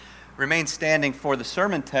Remain standing for the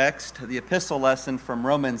sermon text, the epistle lesson from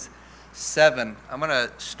Romans 7. I'm going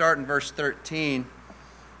to start in verse 13,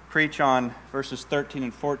 preach on verses 13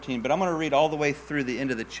 and 14, but I'm going to read all the way through the end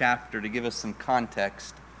of the chapter to give us some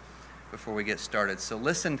context before we get started. So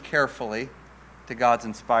listen carefully to God's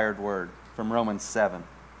inspired word from Romans 7.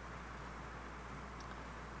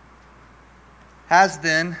 Has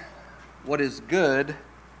then what is good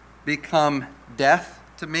become death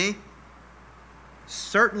to me?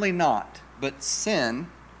 Certainly not, but sin,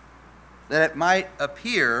 that it might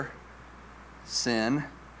appear sin,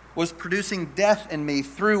 was producing death in me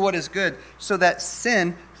through what is good, so that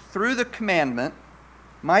sin, through the commandment,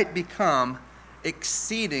 might become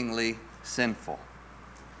exceedingly sinful.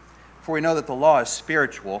 For we know that the law is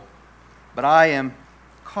spiritual, but I am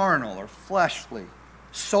carnal or fleshly,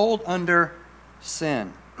 sold under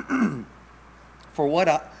sin. For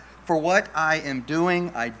what I am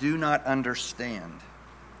doing, I do not understand.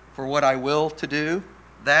 For what I will to do,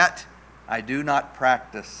 that I do not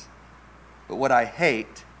practice. But what I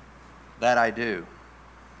hate, that I do.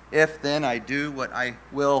 If then I do what I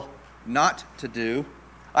will not to do,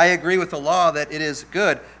 I agree with the law that it is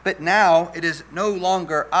good. But now it is no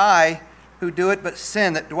longer I who do it, but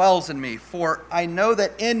sin that dwells in me. For I know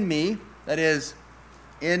that in me, that is,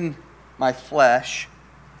 in my flesh,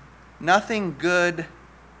 nothing good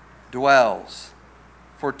dwells.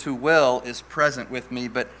 For to will is present with me,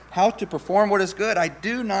 but how to perform what is good I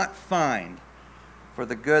do not find. For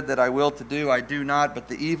the good that I will to do I do not, but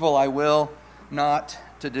the evil I will not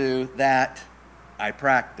to do, that I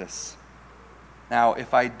practice. Now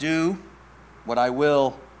if I do what I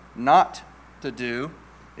will not to do,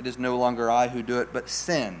 it is no longer I who do it, but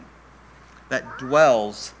sin that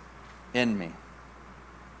dwells in me.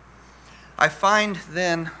 I find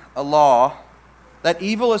then a law that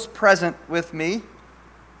evil is present with me,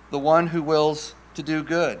 the one who wills to do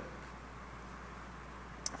good.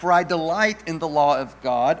 For I delight in the law of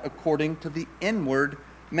God according to the inward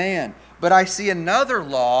man. But I see another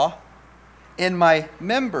law in my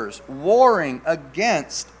members, warring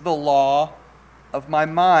against the law of my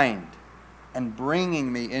mind, and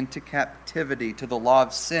bringing me into captivity to the law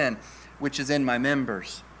of sin, which is in my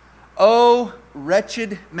members. O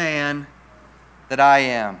wretched man that I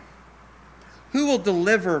am! Who will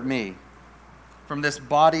deliver me from this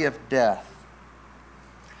body of death?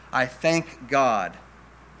 I thank God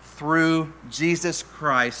through Jesus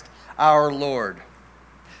Christ our Lord.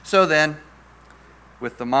 So then,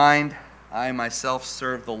 with the mind, I myself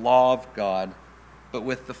serve the law of God, but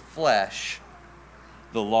with the flesh,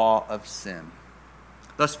 the law of sin.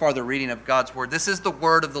 Thus far, the reading of God's word. This is the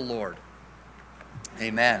word of the Lord.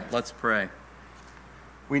 Amen. Let's pray.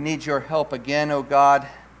 We need your help again, O God,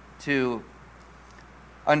 to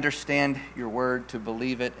understand your word, to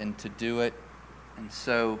believe it, and to do it. And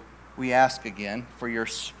so we ask again for your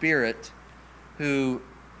Spirit, who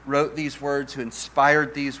wrote these words, who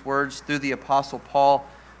inspired these words through the Apostle Paul,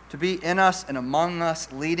 to be in us and among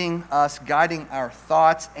us, leading us, guiding our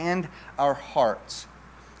thoughts and our hearts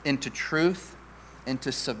into truth,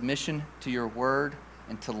 into submission to your word,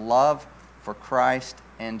 and to love for Christ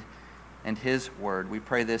and his word. We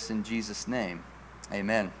pray this in Jesus' name.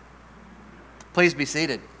 Amen. Please be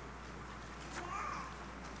seated.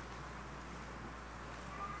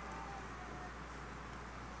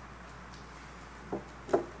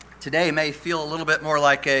 Today may feel a little bit more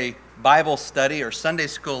like a Bible study or Sunday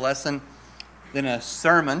school lesson than a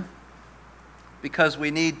sermon, because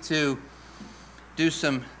we need to do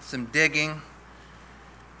some digging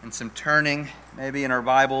and some turning, maybe in our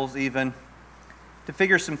Bibles even, to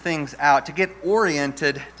figure some things out, to get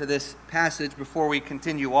oriented to this passage before we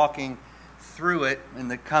continue walking through it in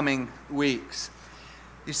the coming weeks.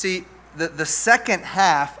 You see, the second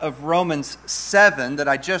half of Romans 7 that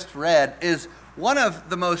I just read is one of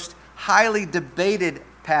the most highly debated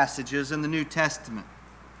passages in the New Testament.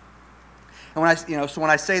 And when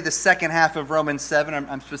I say the second half of Romans 7,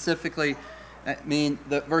 I'm specifically mean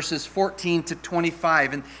the verses 14 to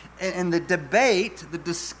 25. And the debate, the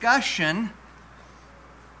discussion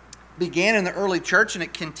began in the early church and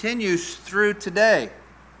it continues through today.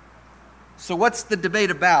 So what's the debate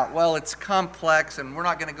about? Well, it's complex, and we're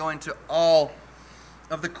not going to go into all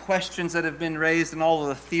of the questions that have been raised and all of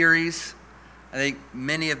the theories. I think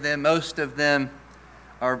most of them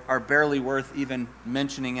are barely worth even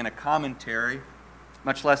mentioning in a commentary,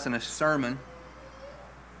 much less in a sermon.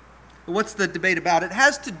 But what's the debate about? It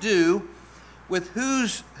has to do with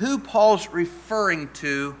who Paul's referring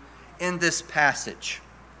to in this passage.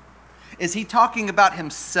 Is he talking about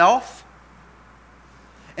himself?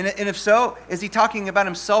 And if so, is he talking about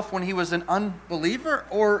himself when he was an unbeliever?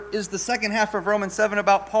 Or is the second half of Romans 7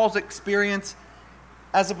 about Paul's experience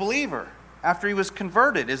as a believer after he was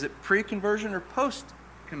converted? Is it pre-conversion or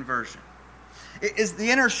post-conversion? Is the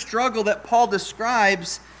inner struggle that Paul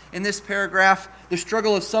describes in this paragraph the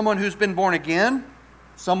struggle of someone who's been born again,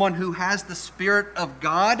 someone who has the Spirit of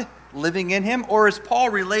God living in him? Or is Paul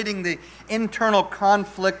relating the internal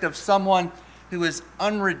conflict of someone who is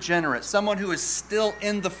unregenerate, someone who is still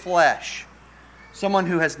in the flesh, someone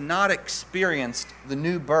who has not experienced the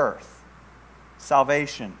new birth,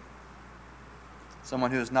 salvation, someone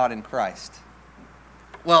who is not in Christ?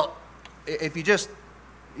 Well, if you just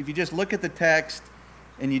look at the text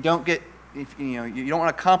and you don't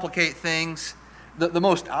want to complicate things, the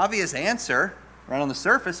most obvious answer right on the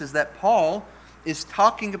surface is that Paul is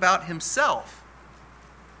talking about himself.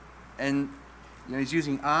 And he's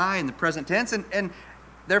using I in the present tense, and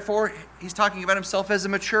therefore he's talking about himself as a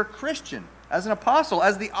mature Christian, as an apostle,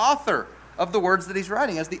 as the author of the words that he's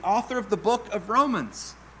writing, as the author of the book of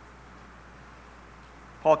Romans.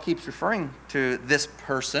 Paul keeps referring to this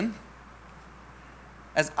person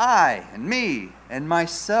as I and me and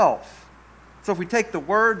myself. So if we take the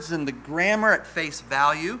words and the grammar at face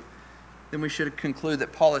value, then we should conclude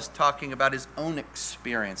that Paul is talking about his own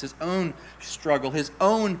experience, his own struggle, his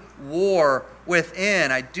own war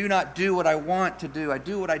within. I do not do what I want to do. I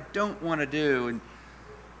do what I don't want to do. And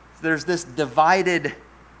there's this divided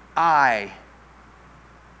I,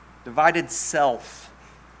 divided self.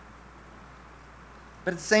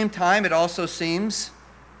 But at the same time, it also seems,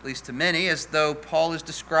 at least to many, as though Paul is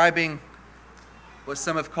describing what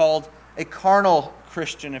some have called a carnal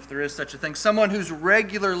Christian, if there is such a thing, someone who's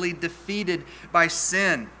regularly defeated by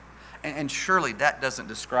sin. And surely that doesn't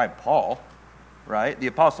describe Paul, right? The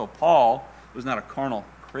Apostle Paul was not a carnal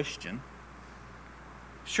Christian.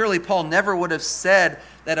 Surely Paul never would have said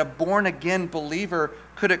that a born-again believer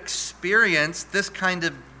could experience this kind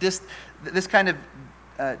of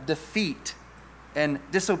defeat and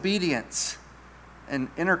disobedience and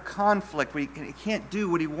inner conflict where he can't do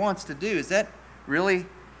what he wants to do. Is that really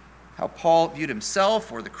how Paul viewed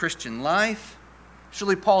himself or the Christian life?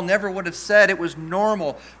 Surely Paul never would have said it was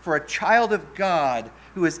normal for a child of God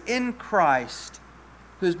who is in Christ,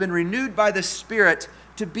 who has been renewed by the Spirit,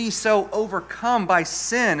 to be so overcome by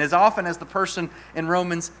sin as often as the person in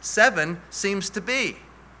Romans 7 seems to be.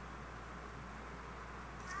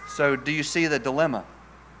 So do you see the dilemma?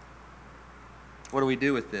 What do we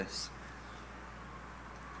do with this?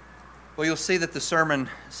 Well, you'll see that the sermon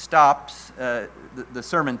stops, the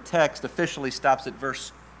sermon text officially stops at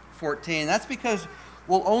verse 14. That's because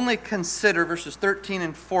we'll only consider verses 13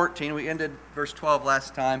 and 14. We ended verse 12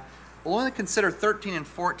 last time. We'll only consider 13 and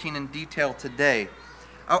 14 in detail today.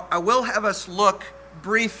 I will have us look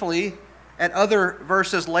briefly at other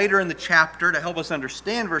verses later in the chapter to help us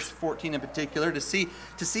understand verse 14 in particular, to see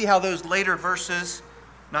how those later verses,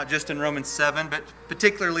 not just in Romans 7, but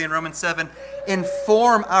particularly in Romans 7,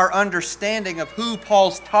 inform our understanding of who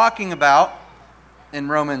Paul's talking about in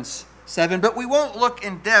Romans 7. But we won't look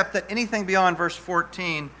in depth at anything beyond verse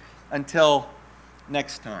 14 until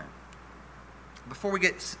next time. Before we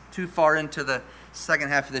get too far into the second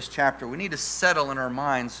half of this chapter, we need to settle in our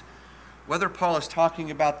minds whether Paul is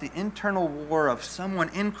talking about the internal war of someone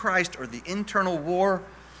in Christ or the internal war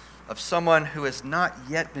of someone who has not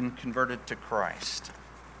yet been converted to Christ.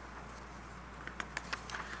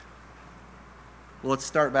 Well, let's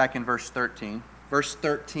start back in verse 13. Verse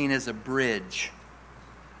 13 is a bridge.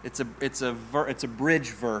 It's a bridge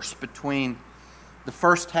verse between the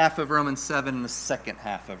first half of Romans 7 and the second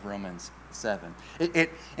half of Romans 7.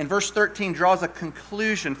 In verse 13 draws a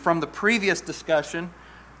conclusion from the previous discussion.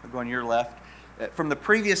 I'll go on your left. From the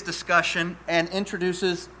previous discussion and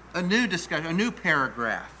introduces a new discussion, a new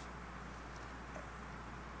paragraph.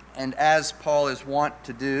 And as Paul is wont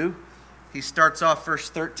to do, he starts off verse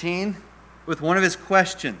 13 with one of his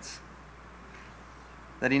questions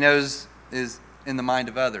that he knows is in the mind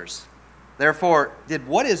of others. Therefore, did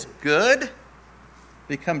what is good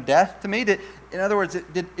become death to me? In other words,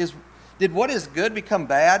 did what is good become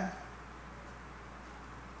bad?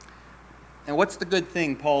 And what's the good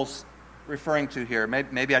thing Paul's referring to here?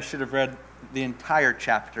 Maybe I should have read the entire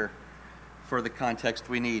chapter for the context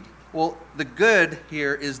we need. Well, the good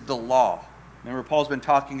here is the law. Remember, Paul's been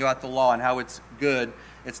talking about the law and how it's good.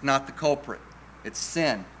 It's not the culprit. It's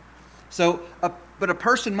sin. So, but a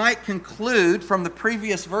person might conclude from the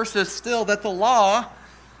previous verses still that the law,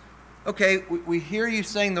 okay, we hear you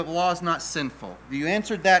saying the law is not sinful. You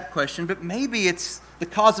answered that question, but maybe it's the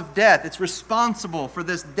cause of death. It's responsible for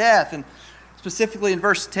this death. And specifically in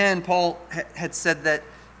verse 10, Paul had said that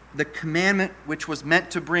the commandment which was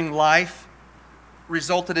meant to bring life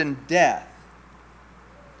resulted in death.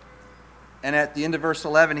 And at the end of verse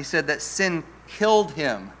 11, he said that sin killed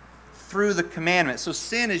him through the commandment. So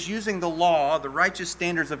sin is using the law, the righteous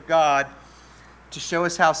standards of God, to show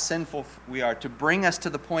us how sinful we are, to bring us to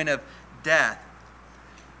the point of death.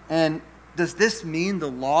 And does this mean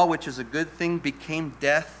the law, which is a good thing, became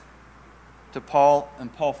death to Paul?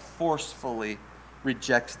 And Paul forcefully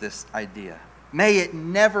rejects this idea. May it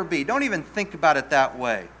never be. Don't even think about it that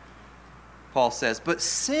way, Paul says. But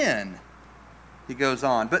sin, he goes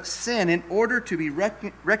on, but sin, in order to be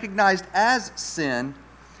recognized as sin,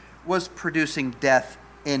 was producing death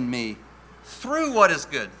in me through what is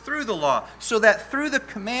good, through the law, so that through the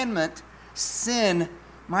commandment, sin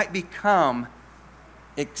might become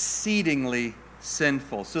exceedingly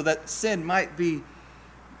sinful, so that sin might be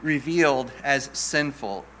revealed as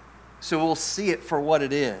sinful. So we'll see it for what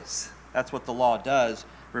it is. That's what the law does,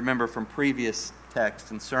 remember from previous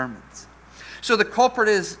texts and sermons. So the culprit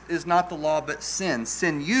is not the law, but sin.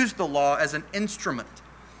 Sin used the law as an instrument.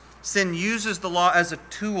 Sin uses the law as a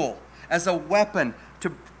tool, as a weapon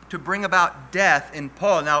to bring about death in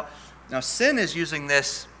Paul. Now sin is using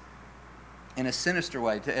this in a sinister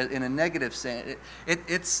way, in a negative sense.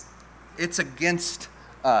 It's against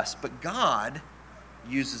us, but God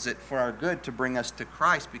uses it for our good to bring us to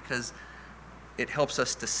Christ because it helps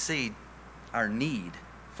us to see our need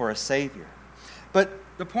for a Savior. But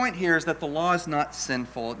the point here is that the law is not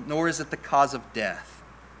sinful, nor is it the cause of death.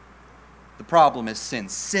 The problem is sin.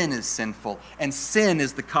 Sin is sinful, and sin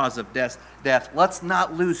is the cause of death. Let's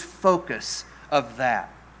not lose focus of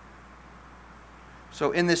that.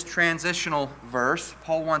 So in this transitional verse,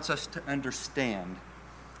 Paul wants us to understand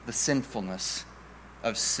the sinfulness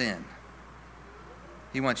of sin.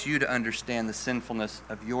 He wants you to understand the sinfulness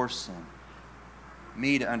of your sin.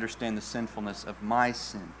 Me to understand the sinfulness of my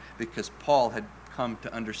sin, because Paul had come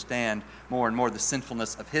to understand more and more the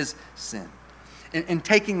sinfulness of his sin. In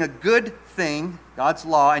taking a good thing, God's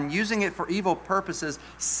law, and using it for evil purposes,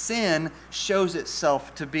 sin shows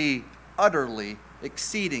itself to be utterly,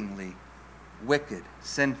 exceedingly wicked,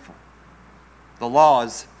 sinful. The law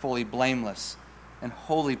is fully blameless and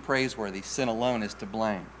wholly praiseworthy. Sin alone is to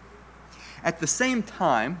blame. At the same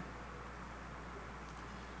time,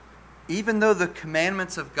 even though the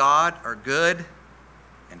commandments of God are good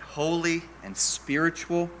and holy and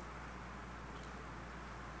spiritual,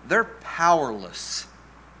 they're powerless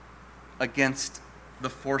against the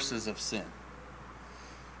forces of sin.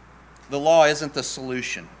 The law isn't the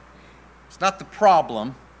solution. It's not the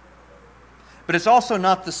problem, but it's also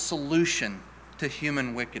not the solution to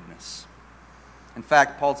human wickedness. In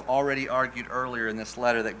fact, Paul's already argued earlier in this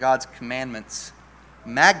letter that God's commandments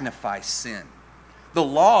magnify sin. The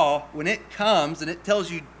law, when it comes and it tells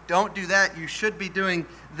you, don't do that, you should be doing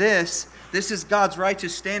this. This is God's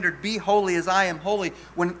righteous standard. Be holy as I am holy.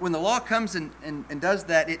 When the law comes and does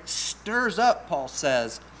that, it stirs up, Paul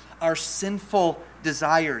says, our sinful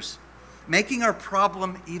desires, making our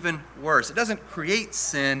problem even worse. It doesn't create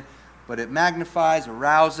sin, but it magnifies,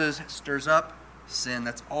 arouses, stirs up sin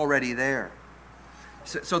that's already there.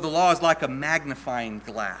 So the law is like a magnifying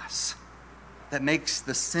glass that makes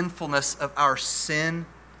the sinfulness of our sin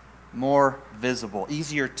more visible,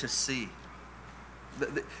 easier to see.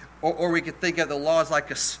 Or we could think of the law as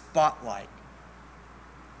like a spotlight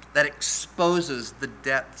that exposes the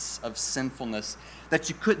depths of sinfulness that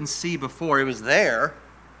you couldn't see before. It was there.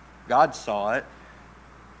 God saw it.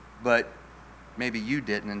 But maybe you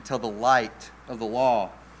didn't until the light of the law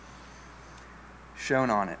shone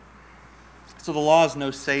on it. So the law is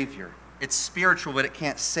no savior. It's spiritual, but it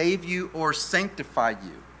can't save you or sanctify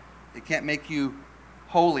you. It can't make you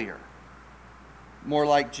holier, more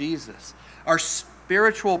like Jesus. Our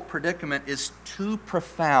spiritual predicament is too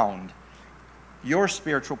profound. Your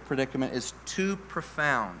spiritual predicament is too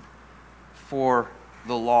profound for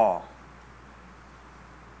the law.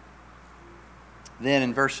 Then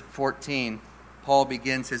in verse 14, Paul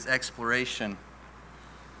begins his exploration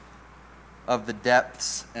of the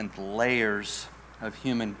depths and layers of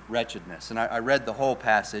human wretchedness. And I read the whole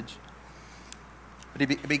passage, but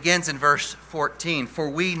it begins in verse 14. For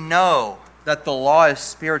we know that the law is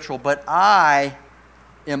spiritual, but I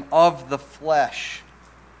am of the flesh.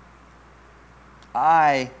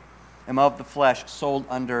 I am of the flesh, sold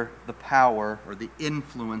under the power or the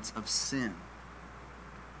influence of sin.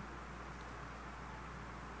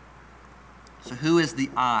 So who is the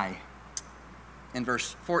I? In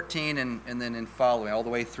verse 14 and then in following, all the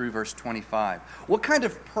way through verse 25. What kind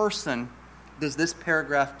of person does this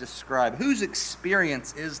paragraph describe? Whose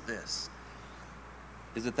experience is this?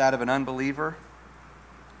 Is it that of an unbeliever?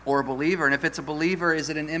 or a believer? And if it's a believer, is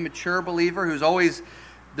it an immature believer who's always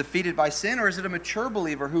defeated by sin, or is it a mature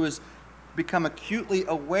believer who has become acutely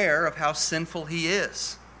aware of how sinful he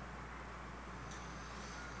is?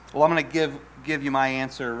 Well, I'm going to give you my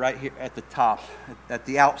answer right here at the top, at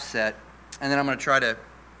the outset, and then I'm going to try to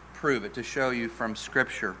prove it, to show you from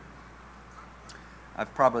Scripture.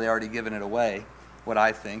 I've probably already given it away, what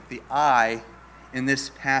I think. The I in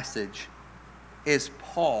this passage is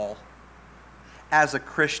Paul as a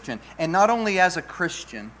Christian. And not only as a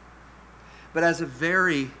Christian, but as a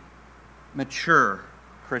very mature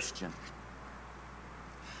Christian.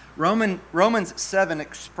 Romans 7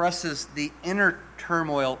 expresses the inner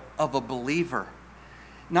turmoil of a believer.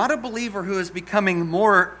 Not a believer who is becoming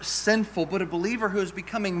more sinful, but a believer who is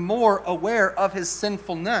becoming more aware of his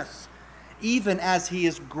sinfulness, even as he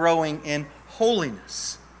is growing in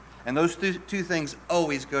holiness. And those two things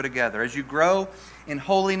always go together. As you grow in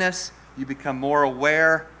holiness, you become more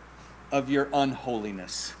aware of your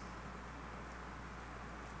unholiness.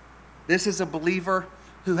 This is a believer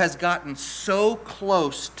who has gotten so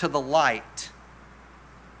close to the light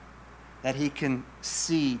that he can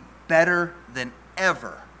see better than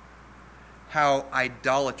ever how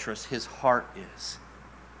idolatrous his heart is,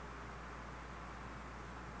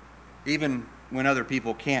 even when other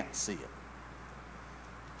people can't see it.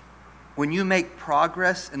 When you make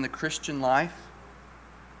progress in the Christian life,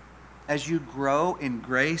 as you grow in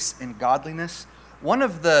grace and godliness, one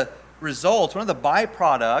of the results, one of the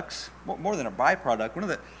byproducts, more than a byproduct,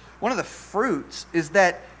 one of the fruits is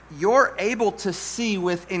that you're able to see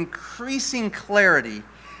with increasing clarity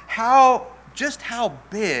just how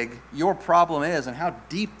big your problem is and how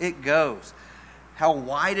deep it goes, how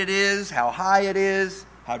wide it is, how high it is,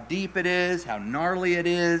 how deep it is, how gnarly it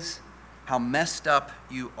is, how messed up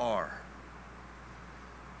you are.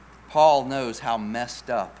 Paul knows how messed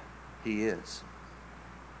up he is.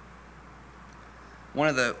 One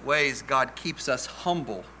of the ways God keeps us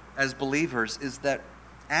humble as believers is that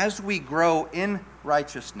as we grow in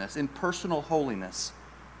righteousness, in personal holiness,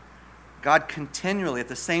 God continually at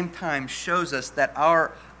the same time shows us that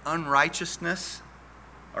our unrighteousness,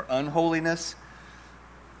 our unholiness,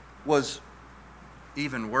 was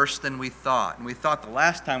even worse than we thought. And we thought the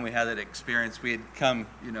last time we had that experience, we had come,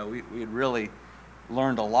 we had really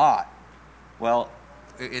learned a lot. Well,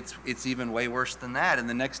 it's even way worse than that. And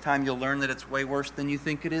the next time you'll learn that it's way worse than you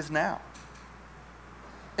think it is now.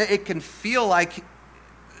 It can feel like,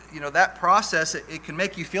 that process, it can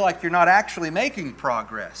make you feel like you're not actually making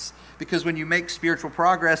progress. Because when you make spiritual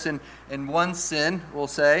progress in one sin, we'll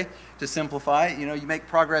say, to simplify, you make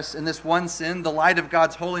progress in this one sin, the light of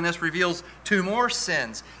God's holiness reveals two more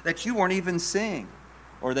sins that you weren't even seeing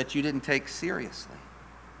or that you didn't take seriously.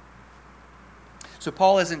 So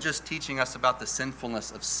Paul isn't just teaching us about the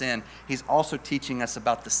sinfulness of sin, he's also teaching us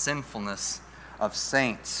about the sinfulness of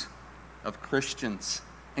saints, of Christians,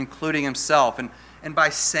 including himself. And by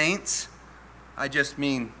saints, I just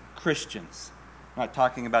mean Christians. I'm not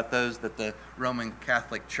talking about those that the Roman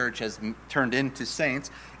Catholic Church has turned into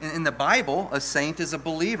saints. In the Bible, a saint is a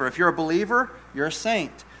believer. If you're a believer, you're a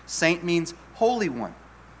saint. Saint means holy one.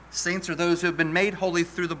 Saints are those who have been made holy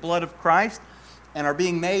through the blood of Christ and are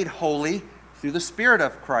being made holy through the Spirit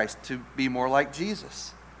of Christ to be more like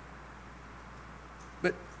Jesus.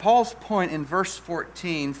 But Paul's point in verse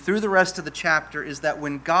 14 through the rest of the chapter is that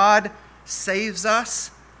when God saves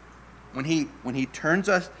us, when he turns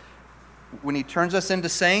us into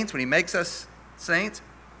saints, when he makes us saints,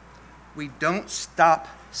 we don't stop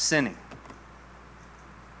sinning.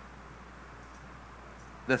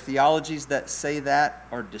 The theologies that say that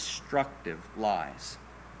are destructive lies.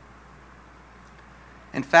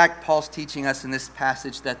 In fact, Paul's teaching us in this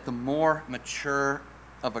passage that the more mature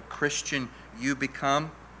of a Christian you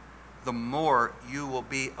become, the more you will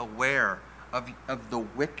be aware of the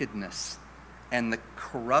wickedness and the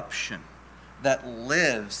corruption that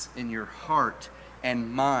lives in your heart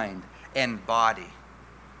and mind and body,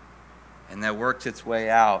 and that works its way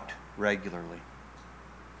out regularly.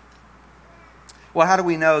 Well, how do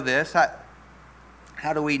we know this?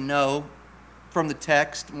 How do we know from the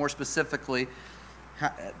text, more specifically,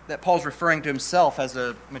 that Paul's referring to himself as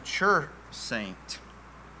a mature saint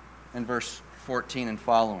in verse 14 and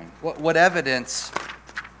following? What evidence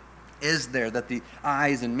is there that the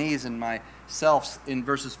I's and me's and myself's in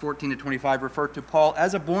verses 14 to 25 refer to Paul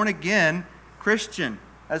as a born-again Christian,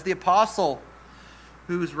 as the apostle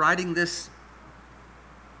who's writing this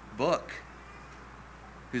book,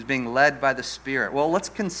 who's being led by the Spirit? Well, let's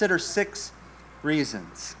consider 6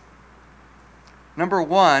 reasons. Number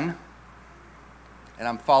 1, and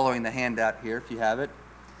I'm following the handout here if you have it.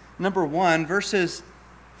 Number 1, verses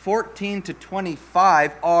 14 to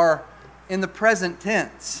 25 are in the present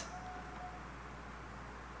tense.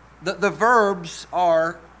 The verbs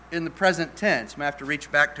are in the present tense. I'm going to have to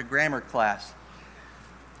reach back to grammar class.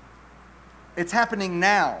 It's happening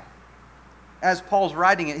now. As Paul's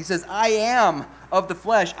writing it, he says, I am of the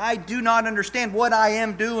flesh. I do not understand what I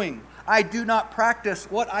am doing. I do not practice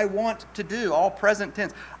what I want to do. All present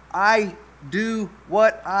tense. I do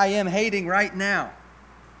what I am hating right now.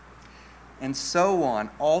 And so on,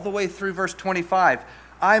 all the way through verse 25.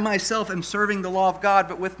 I myself am serving the law of God,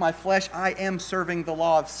 but with my flesh I am serving the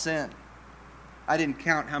law of sin. I didn't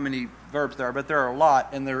count how many verbs there are, but there are a lot,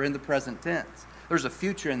 and they're in the present tense. There's a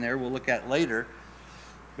future in there we'll look at later,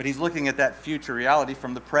 but he's looking at that future reality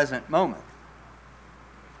from the present moment.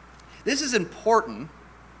 This is important.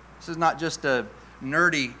 This is not just a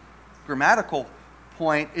nerdy grammatical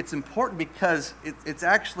point. It's important because it's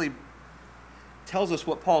actually tells us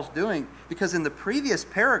what Paul's doing, because in the previous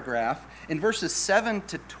paragraph, in verses 7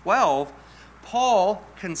 to 12, Paul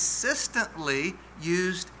consistently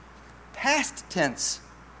used past tense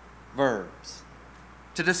verbs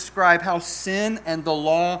to describe how sin and the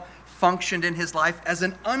law functioned in his life as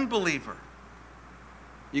an unbeliever.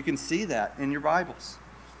 You can see that in your Bibles.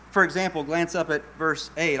 For example, glance up at verse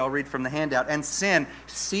 8. I'll read from the handout. And sin,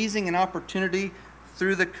 seizing an opportunity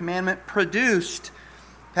through the commandment, produced,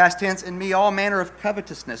 past tense, in me all manner of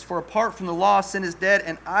covetousness. For apart from the law, sin is dead,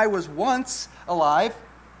 and I was once alive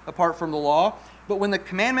apart from the law. But when the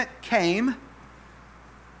commandment came,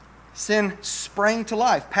 sin sprang to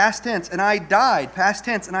life, past tense, and I died, past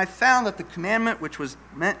tense, and I found that the commandment which was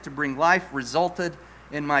meant to bring life resulted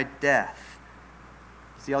in my death.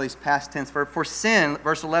 See all these past tense verbs. For sin,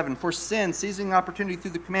 verse 11, for sin, seizing the opportunity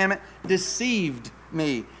through the commandment, deceived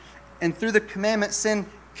me. And through the commandment, sin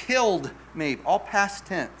killed me. All past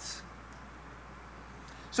tense.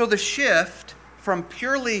 So the shift from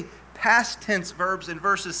purely past tense verbs in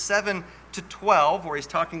verses 7 to 12, where he's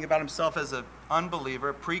talking about himself as an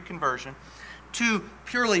unbeliever, pre-conversion, to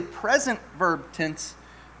purely present tense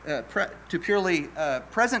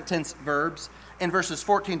verbs in verses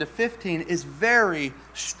 14 to 15 is very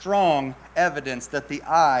strong evidence that the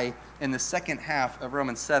I in the second half of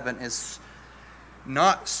Romans 7 is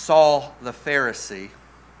not Saul the Pharisee,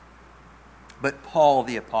 but Paul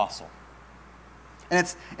the Apostle.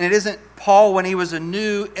 And it isn't Paul when he was a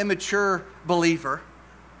new, immature believer.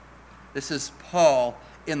 This is Paul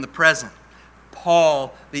in the present.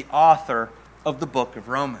 Paul, the author of the book of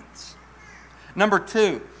Romans. Number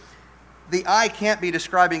two, the I can't be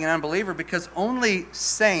describing an unbeliever because only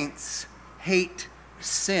saints hate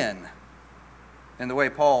sin. And the way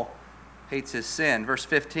Paul hates his sin. Verse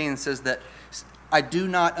 15 says that I do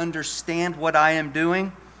not understand what I am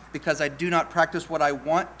doing because I do not practice what I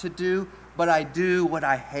want to do, but I do what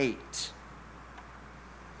I hate.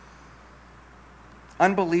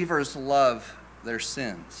 Unbelievers love their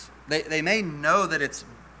sins. They may know that it's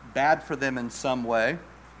bad for them in some way.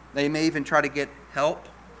 They may even try to get help.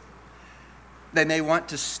 They may want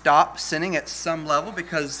to stop sinning at some level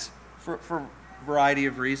because for a variety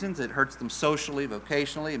of reasons. It hurts them socially,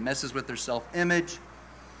 vocationally. It messes with their self-image.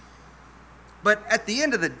 But at the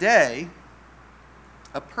end of the day,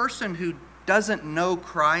 a person who doesn't know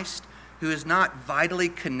Christ, who is not vitally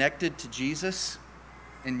connected to Jesus,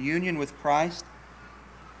 in union with Christ,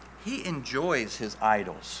 he enjoys his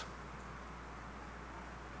idols.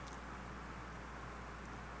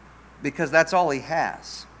 Because that's all he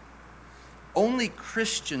has. Only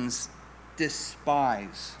Christians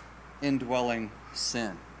despise indwelling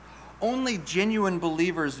sin. Only genuine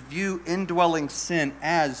believers view indwelling sin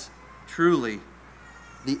as truly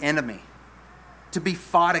the enemy, to be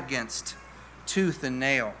fought against tooth and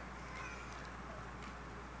nail.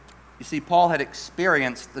 You see, Paul had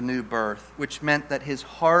experienced the new birth, which meant that his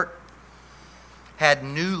heart had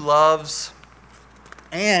new loves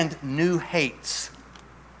and new hates.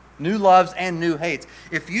 New loves and new hates.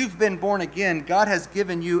 If you've been born again, God has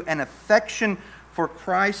given you an affection for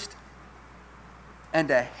Christ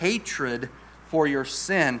and a hatred for your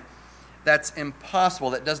sin that's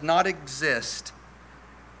impossible, that does not exist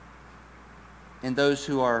in those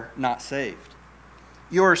who are not saved.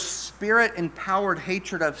 Your spirit-empowered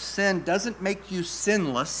hatred of sin doesn't make you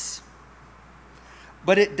sinless,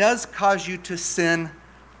 but it does cause you to sin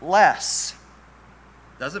less.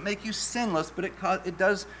 It doesn't make you sinless, but it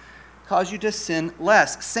does cause you to sin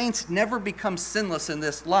less. Saints never become sinless in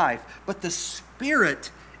this life, but the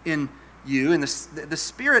Spirit in you, and the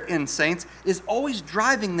Spirit in saints, is always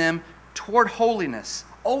driving them toward holiness,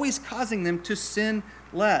 always causing them to sin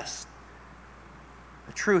less.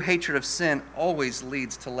 A true hatred of sin always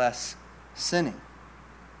leads to less sinning.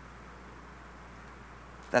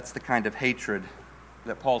 That's the kind of hatred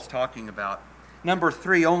that Paul's talking about. Number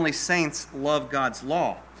 3, only saints love God's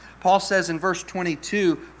law. Paul says in verse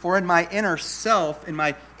 22, "For in my inner self, in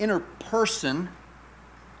my inner person,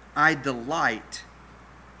 I delight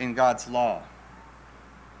in God's law."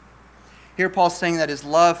 Here Paul's saying that his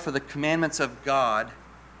love for the commandments of God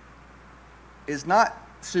is not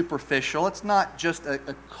superficial. It's not just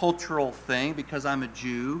a cultural thing because I'm a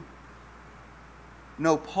Jew.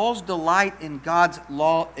 No, Paul's delight in God's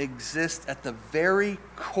law exists at the very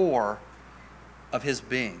core of his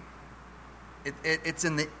being. It's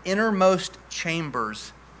in the innermost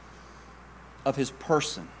chambers of his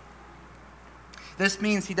person. This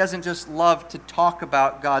means he doesn't just love to talk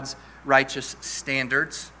about God's righteous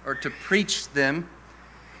standards or to preach them.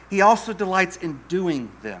 He also delights in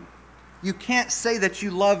doing them. You can't say that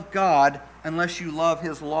you love God unless you love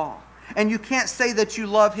His law. And you can't say that you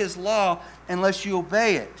love His law unless you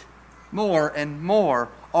obey it more and more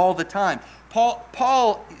all the time.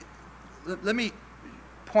 Paul, let me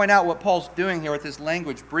point out what Paul's doing here with his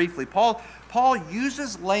language briefly. Paul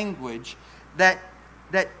uses language that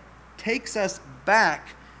takes us back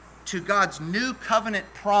to God's new covenant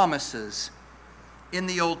promises in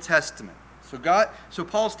the Old Testament. So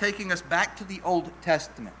Paul's taking us back to the Old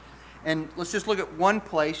Testament. And let's just look at one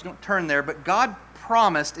place. You don't turn there, but God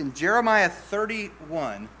promised in Jeremiah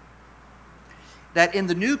 31 that in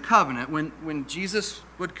the new covenant, when Jesus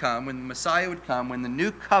would come, when the Messiah would come, when the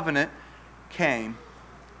new covenant came,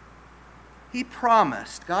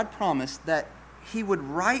 God promised that He would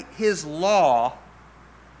write His law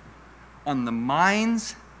on the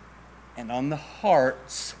minds and on the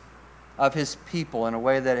hearts of His people in a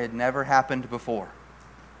way that had never happened before.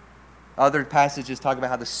 Other passages talk about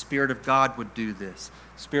how the Spirit of God would do this.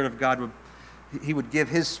 The Spirit of God He would give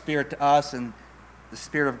His Spirit to us, and the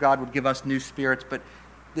Spirit of God would give us new spirits. But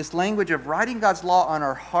this language of writing God's law on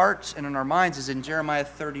our hearts and in our minds is in Jeremiah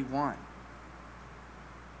 31.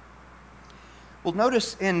 Well,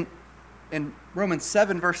 notice in Romans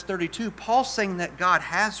 7, verse 32, Paul's saying that God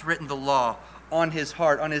has written the law on his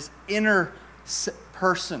heart, on his inner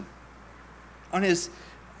person, on his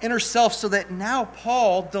inner self, so that now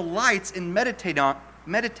Paul delights in meditating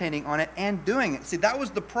on it and doing it. See, that was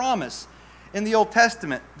the promise in the Old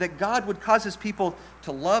Testament, that God would cause His people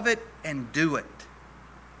to love it and do it.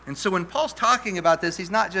 And so when Paul's talking about this, he's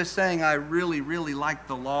not just saying, I really, really like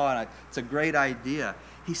the law and it's a great idea.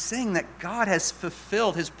 He's saying that God has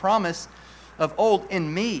fulfilled His promise of old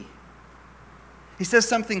in me. He says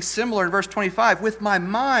something similar in verse 25. With my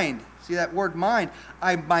mind, see that word mind,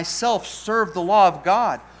 I myself serve the law of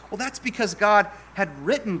God. Well, that's because God had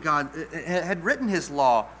written His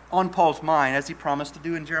law on Paul's mind, as He promised to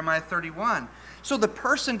do in Jeremiah 31. So the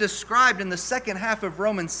person described in the second half of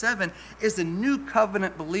Romans 7 is a new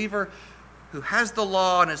covenant believer who has the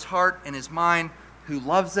law in his heart and his mind, who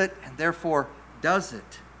loves it and therefore does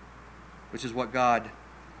it, which is what God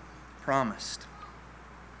promised.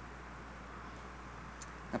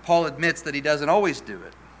 Now, Paul admits that he doesn't always do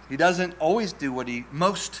it. He doesn't always do what he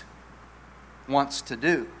most wants to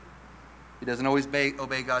do. He doesn't always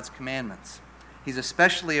obey God's commandments. He's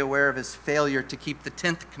especially aware of his failure to keep the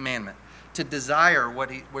 10th commandment, to desire what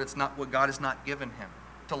God has not given him,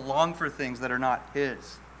 to long for things that are not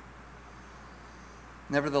his.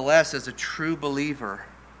 Nevertheless, as a true believer,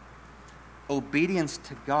 obedience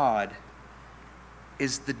to God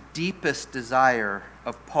is the deepest desire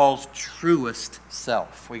of Paul's truest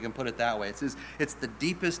self. We can put it that way. It's the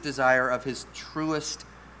deepest desire of his truest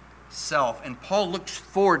self. And Paul looks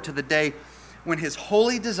forward to the day when his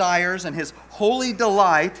holy desires and his holy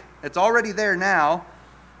delight, it's already there now,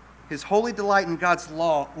 his holy delight in God's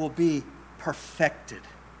law will be perfected,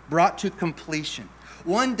 brought to completion.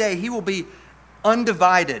 One day he will be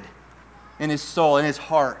undivided in his soul, in his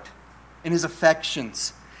heart, in his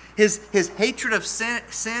affections. His hatred of sin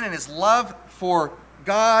and his love for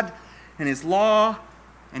God and His law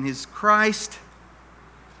and His Christ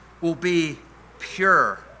will be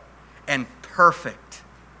pure and perfect.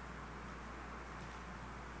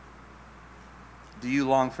 Do you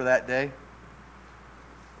long for that day?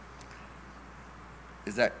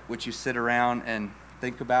 Is that what you sit around and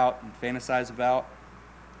think about and fantasize about,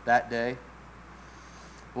 that day?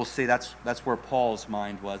 We'll see, that's where Paul's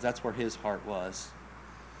mind was. That's where his heart was,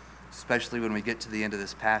 especially when we get to the end of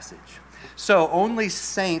this passage. So only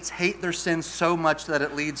saints hate their sin so much that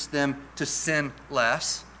it leads them to sin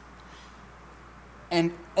less.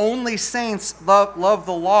 And only saints love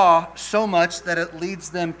the law so much that it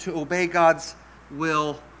leads them to obey God's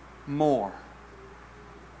will more.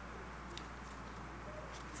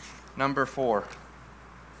 Number 4.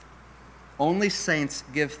 Only saints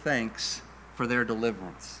give thanks for their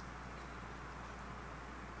deliverance.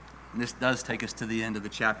 And this does take us to the end of the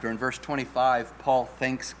chapter. In verse 25, Paul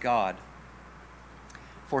thanks God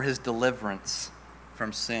for his deliverance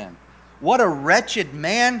from sin. What a wretched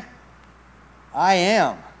man I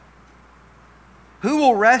am. Who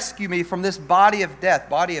will rescue me from this body of death?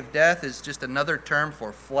 Body of death is just another term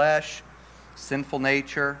for flesh, sinful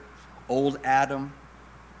nature, old Adam.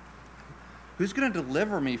 Who's going to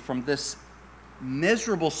deliver me from this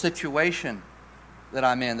miserable situation that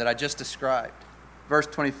I'm in, that I just described? Verse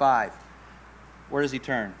 25. Where does he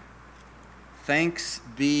turn? Thanks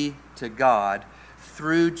be to God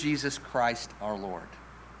through Jesus Christ our Lord.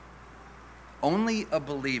 Only a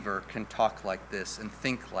believer can talk like this and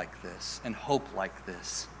think like this and hope like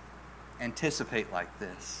this, anticipate like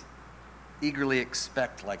this, eagerly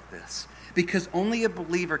expect like this. Because only a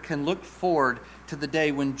believer can look forward to the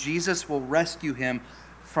day when Jesus will rescue him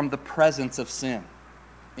from the presence of sin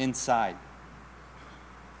inside.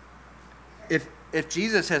 If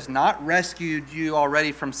Jesus has not rescued you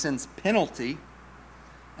already from sin's penalty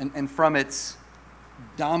and from its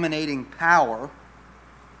dominating power,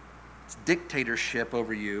 its dictatorship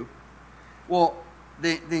over you, well,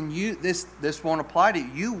 then this won't apply to you.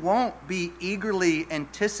 You won't be eagerly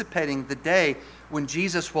anticipating the day when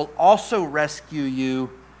Jesus will also rescue you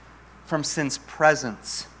from sin's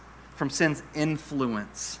presence, from sin's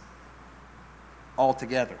influence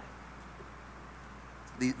altogether.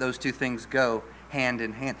 Those two things go hand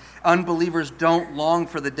in hand. Unbelievers don't long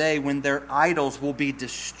for the day when their idols will be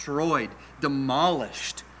destroyed,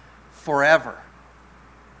 demolished forever.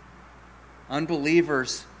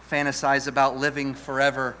 Unbelievers fantasize about living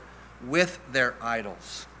forever with their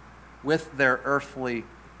idols, with their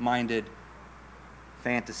earthly-minded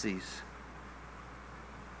fantasies.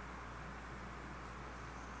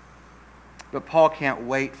 But Paul can't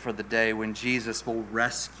wait for the day when Jesus will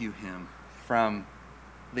rescue him from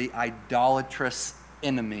the idolatrous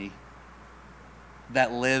enemy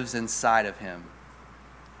that lives inside of him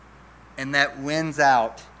and that wins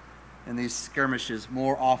out in these skirmishes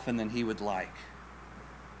more often than he would like.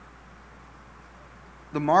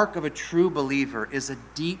 The mark of a true believer is a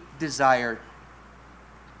deep desire.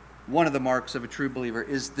 One of the marks of a true believer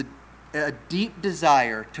is a deep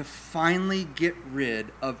desire to finally get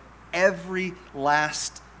rid of every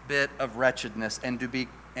last bit of wretchedness and to be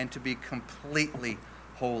completely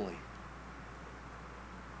holy.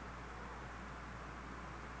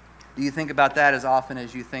 Do you think about that as often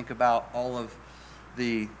as you think about all of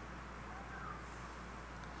the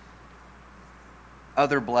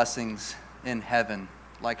other blessings in heaven,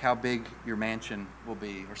 like how big your mansion will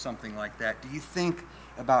be or something like that? Do you think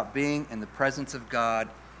about being in the presence of God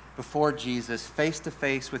before Jesus, face to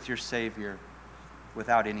face with your Savior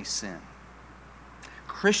without any sin?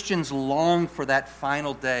 Christians long for that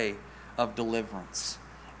final day of deliverance,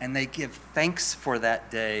 and they give thanks for that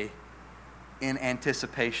day in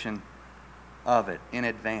anticipation of it, in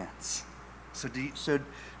advance. So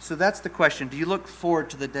that's the question. Do you look forward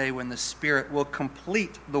to the day when the Spirit will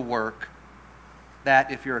complete the work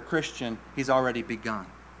that, if you're a Christian, He's already begun?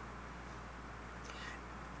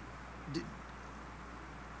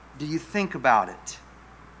 Do you think about it,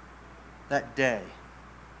 that day,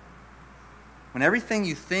 when everything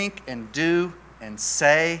you think and do and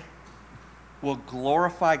say will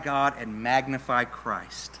glorify God and magnify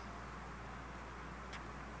Christ?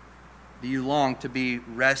 Do you long to be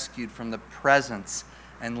rescued from the presence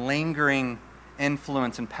and lingering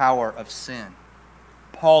influence and power of sin?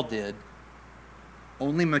 Paul did.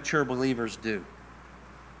 Only mature believers do.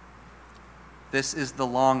 This is the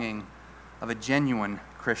longing of a genuine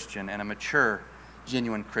Christian, and a mature,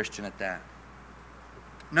 genuine Christian at that.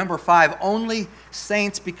 Number 5, only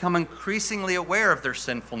saints become increasingly aware of their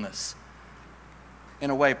sinfulness in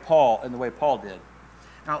the way Paul did.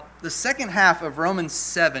 Now, the second half of Romans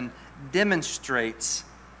 7 demonstrates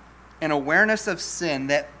an awareness of sin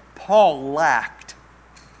that Paul lacked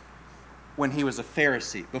when he was a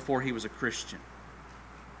Pharisee, before he was a Christian.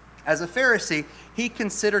 As a Pharisee, he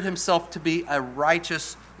considered himself to be a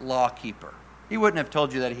righteous lawkeeper. He wouldn't have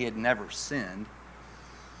told you that he had never sinned.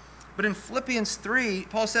 But in Philippians 3,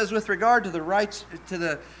 Paul says, with regard to the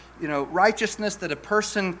righteousness that a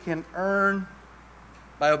person can earn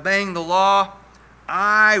by obeying the law,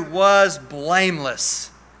 I was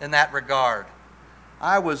blameless in that regard.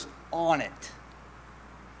 I was on it.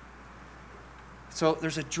 So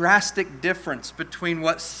there's a drastic difference between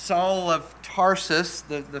what Saul of Tarsus,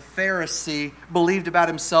 the Pharisee, believed about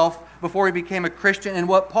himself before he became a Christian, and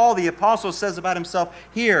what Paul the Apostle says about himself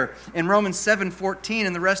here in Romans 7:14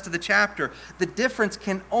 and the rest of the chapter. The difference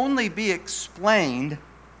can only be explained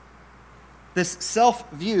This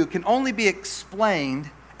self-view can only be explained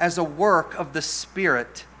as a work of the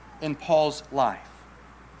Spirit in Paul's life.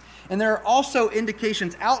 And there are also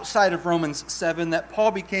indications outside of Romans 7 that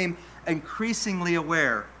Paul became increasingly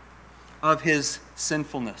aware of his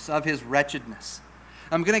sinfulness, of his wretchedness.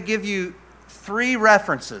 I'm going to give you 3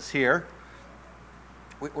 references here.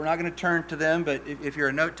 We're not going to turn to them, but if you're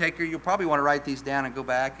a note taker, you'll probably want to write these down and go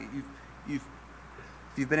back. If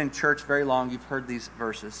you've been in church very long, you've heard these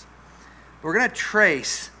verses. We're going to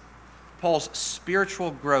trace Paul's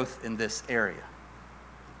spiritual growth in this area,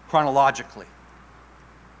 chronologically.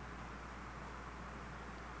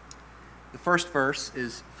 The first verse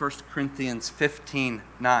is 1 Corinthians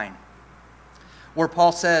 15:9, where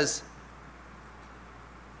Paul says,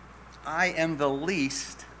 I am the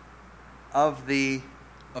least of the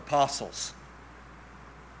apostles.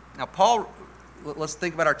 Now, Paul, let's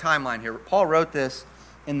think about our timeline here. Paul wrote this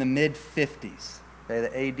in the mid-50s, okay,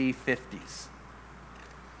 the AD 50s.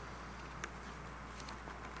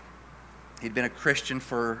 He'd been a Christian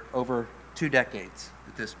for over 2 decades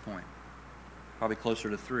at this point, probably closer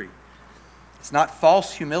to 3. It's not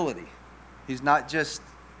false humility. He's not just,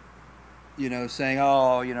 saying,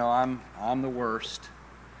 I'm the worst.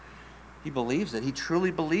 He believes it. He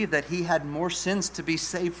truly believed that he had more sins to be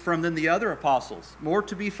saved from than the other apostles, more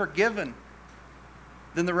to be forgiven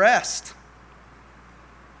than the rest,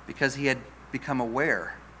 because he had become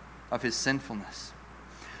aware of his sinfulness.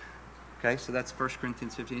 Okay, so that's 1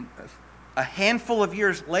 Corinthians 15. A handful of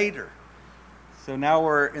years later, so now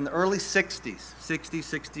we're in the early 60s, 60,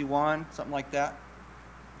 61, something like that.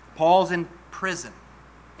 Paul's in prison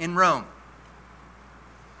in Rome.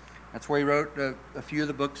 That's where he wrote a few of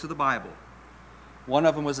the books of the Bible. One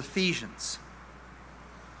of them was Ephesians.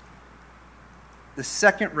 The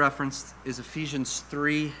second reference is Ephesians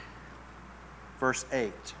 3, verse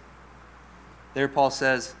 8. There Paul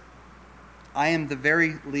says, I am the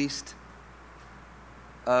very least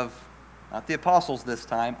of, not the apostles this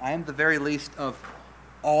time, I am the very least of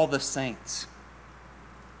all the saints.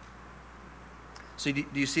 So do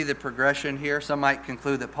you see the progression here? Some might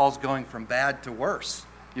conclude that Paul's going from bad to worse.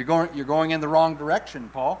 You're going in the wrong direction,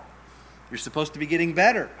 Paul. You're supposed to be getting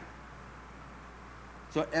better.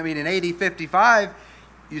 So, in AD 55,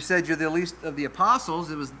 you said you're the least of the apostles.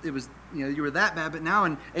 It was you were that bad. But now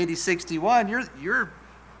in AD 61, you're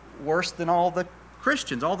worse than all the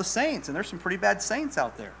Christians, all the saints, and there's some pretty bad saints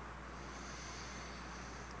out there.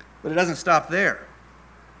 But it doesn't stop there.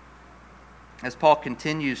 As Paul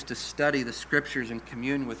continues to study the Scriptures and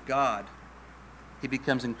commune with God, he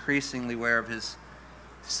becomes increasingly aware of his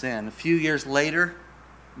sin. A few years later,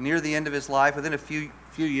 near the end of his life, within a few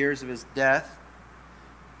years of his death,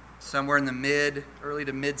 somewhere in the early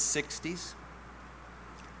to mid-60s,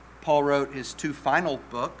 Paul wrote his 2 final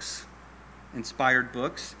books, inspired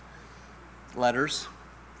books, letters,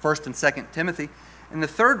 1st and 2nd Timothy. And the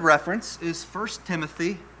third reference is 1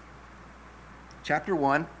 Timothy chapter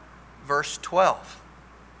 1, verse 12.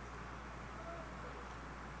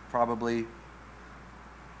 Probably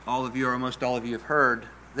all of you, or almost all of you, have heard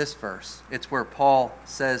this verse. It's where Paul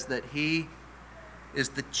says that he is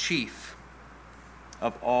the chief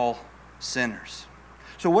of all sinners.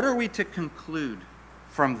 So what are we to conclude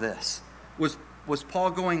from this? Was Paul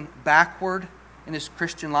going backward in his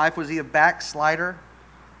Christian life? Was he a backslider?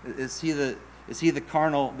 Is he the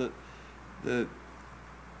carnal, the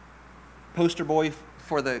poster boy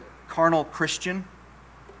for the carnal Christian?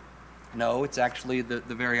 No, it's actually the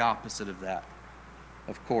very opposite of that.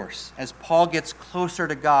 Of course, as Paul gets closer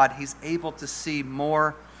to God, he's able to see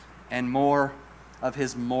more and more of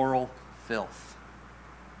his moral filth.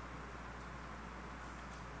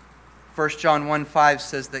 1 John 1:5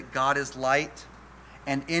 says that God is light,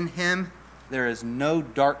 and in him there is no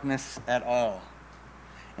darkness at all.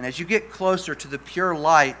 And as you get closer to the pure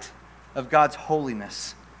light of God's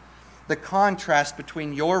holiness, the contrast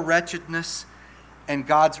between your wretchedness and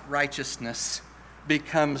God's righteousness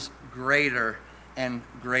becomes greater and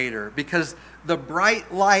greater, because the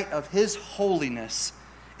bright light of his holiness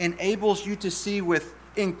enables you to see with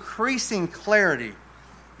increasing clarity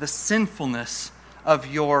the sinfulness of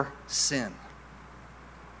your sin.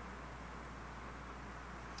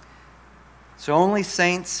 So only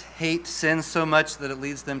saints hate sin so much that it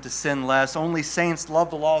leads them to sin less. Only saints love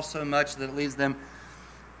the law so much that it leads them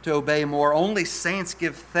to obey more. Only saints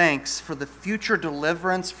give thanks for the future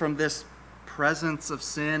deliverance from this presence of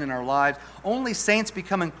sin in our lives. Only saints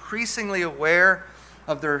become increasingly aware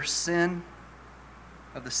of their sin,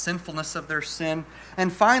 of the sinfulness of their sin.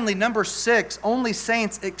 And finally, number 6, only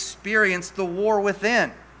saints experience the war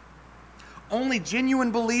within. Only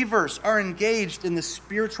genuine believers are engaged in the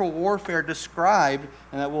spiritual warfare described,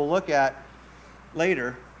 and that we'll look at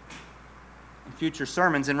later in future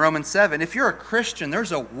sermons in Romans 7, if you're a Christian,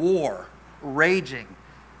 there's a war raging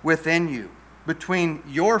within you between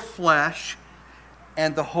your flesh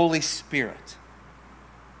and the Holy Spirit.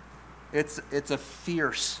 It's a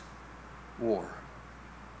fierce war.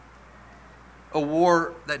 A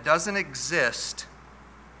war that doesn't exist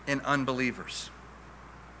in unbelievers.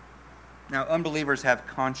 Now, unbelievers have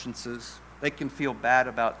consciences. They can feel bad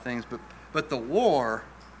about things, but the war,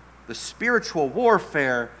 the spiritual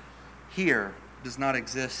warfare here does not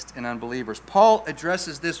exist in unbelievers. Paul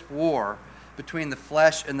addresses this war between the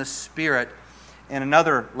flesh and the spirit in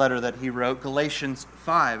another letter that he wrote, Galatians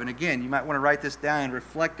 5. And again, you might want to write this down and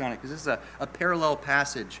reflect on it, because this is a parallel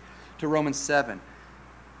passage to Romans 7.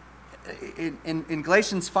 In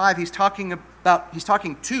Galatians 5, he's talking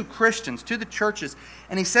to Christians, to the churches,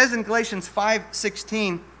 and he says in Galatians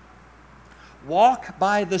 5:16, walk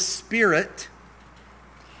by the Spirit,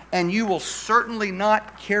 and you will certainly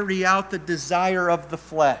not carry out the desire of the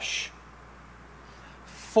flesh.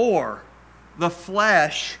 For the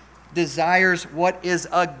flesh desires what is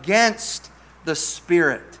against the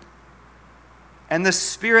Spirit, and the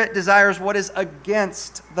Spirit desires what is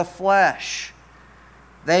against the flesh.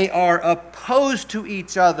 They are opposed to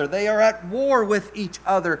each other. They are at war with each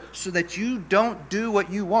other, so that you don't do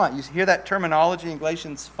what you want. You hear that terminology in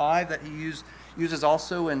Galatians 5 that he uses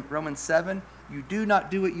also in Romans 7? You do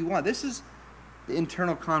not do what you want. This is the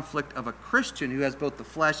internal conflict of a Christian who has both the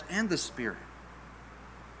flesh and the Spirit.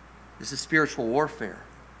 This is spiritual warfare.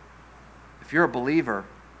 If you're a believer,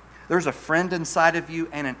 there's a friend inside of you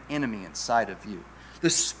and an enemy inside of you.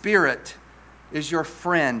 The Spirit is your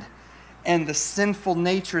friend, and the sinful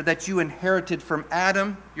nature that you inherited from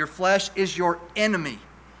Adam, your flesh, is your enemy.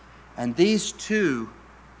 And these two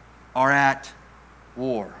are at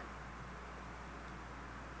war.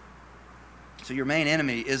 So your main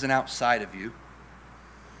enemy isn't outside of you.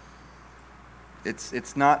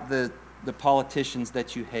 It's not the politicians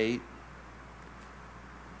that you hate.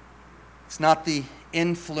 It's not the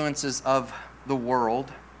influences of the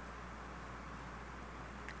world.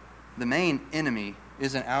 The main enemy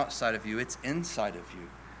isn't outside of you, it's inside of you.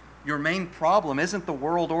 Your main problem isn't the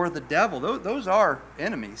world or the devil. Those are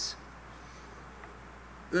enemies.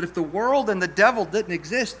 But if the world and the devil didn't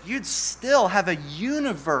exist, you'd still have a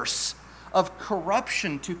universe of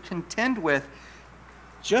corruption to contend with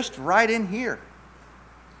just right in here.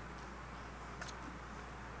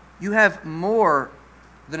 You have more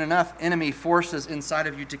than enough enemy forces inside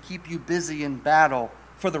of you to keep you busy in battle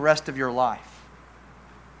for the rest of your life.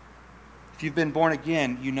 If you've been born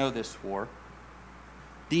again, you know this war.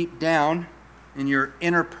 Deep down in your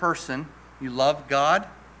inner person, you love God.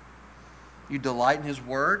 You delight in His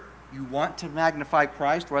Word. You want to magnify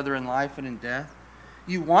Christ, whether in life and in death.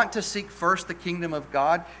 You want to seek first the kingdom of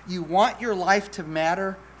God. You want your life to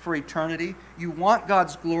matter for eternity. You want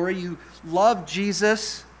God's glory. You love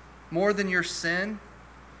Jesus more than your sin.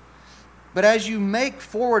 But as you make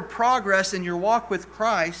forward progress in your walk with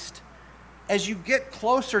Christ, as you get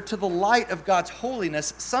closer to the light of God's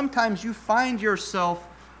holiness, sometimes you find yourself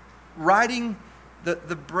riding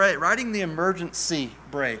the emergency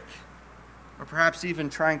brake, or perhaps even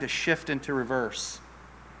trying to shift into reverse.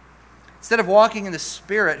 Instead of walking in the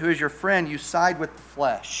Spirit, who is your friend, you side with the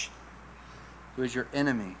flesh, who is your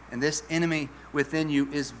enemy. And this enemy within you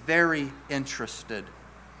is very interested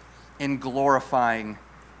in glorifying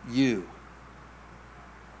you.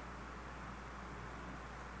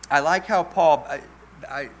 I like how Paul,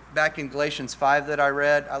 back in Galatians 5 that I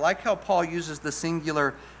read, I like how Paul uses the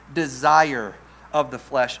singular desire of the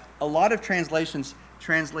flesh. A lot of translations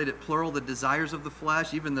translate it plural, the desires of the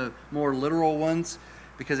flesh, even the more literal ones,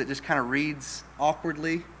 because it just kind of reads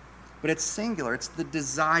awkwardly. But it's singular. It's the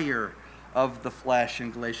desire of the flesh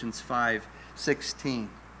in Galatians 5:16.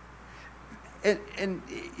 And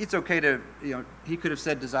it's okay to, he could have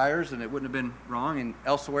said desires and it wouldn't have been wrong. And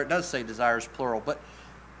elsewhere it does say desires plural. But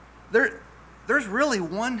there's really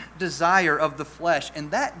one desire of the flesh, and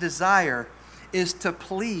that desire is to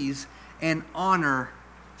please and honor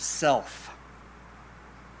self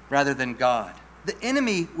rather than God. The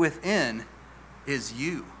enemy within is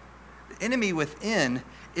you. The enemy within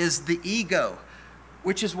is the ego,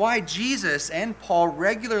 which is why Jesus and Paul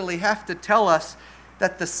regularly have to tell us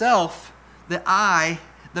that the self, the I,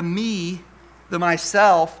 the me, the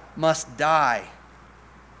myself must die.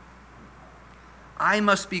 I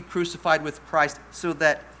must be crucified with Christ so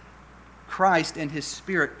that Christ and His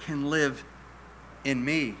Spirit can live in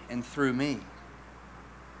me and through me. You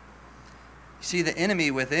see, the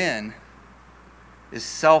enemy within is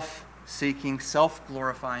self-seeking,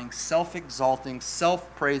 self-glorifying, self-exalting,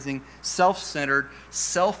 self-praising, self-centered,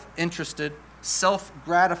 self-interested,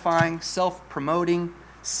 self-gratifying, self-promoting,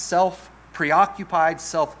 self-preoccupied,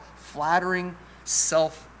 self-flattering,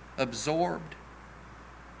 self-absorbed.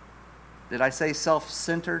 Did I say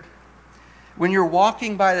self-centered? When you're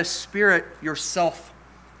walking by the Spirit, you're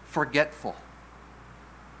self-forgetful.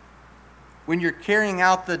 When you're carrying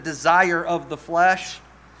out the desire of the flesh,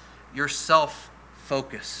 you're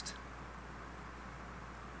self-focused.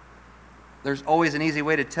 There's always an easy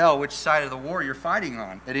way to tell which side of the war you're fighting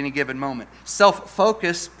on at any given moment.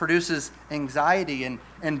 Self-focus produces anxiety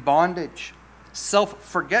and bondage.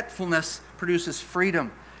 Self-forgetfulness produces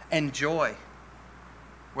freedom and joy.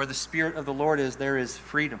 Where the Spirit of the Lord is, there is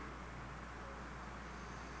freedom.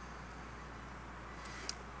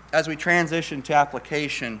 As we transition to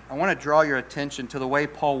application, I want to draw your attention to the way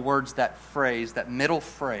Paul words that phrase, that middle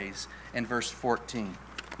phrase in verse 14.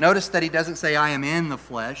 Notice that he doesn't say, I am in the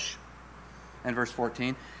flesh, in verse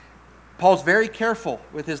 14. Paul's very careful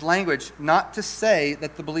with his language not to say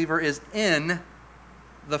that the believer is in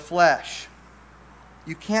the flesh.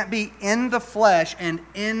 You can't be in the flesh and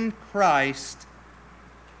in Christ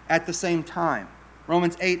at the same time.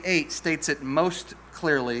 Romans 8:8 states it most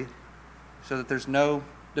clearly so that there's no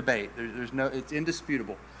debate. It's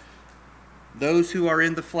indisputable. Those who are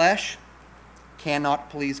in the flesh cannot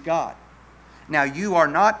please God. Now you are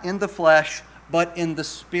not in the flesh, but in the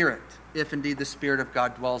Spirit, if indeed the Spirit of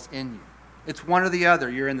God dwells in you. It's one or the other.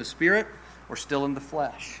 You're in the Spirit or still in the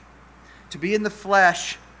flesh. To be in the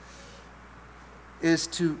flesh is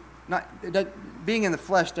to not. Being in the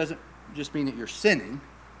flesh doesn't just mean that you're sinning.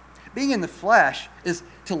 Being in the flesh is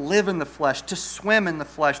to live in the flesh, to swim in the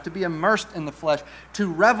flesh, to be immersed in the flesh, to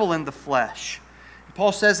revel in the flesh.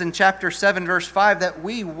 Paul says in chapter 7, verse 5, that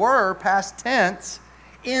we were, past tense,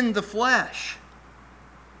 in the flesh.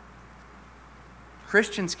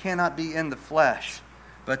 Christians cannot be in the flesh,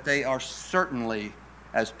 but they are certainly,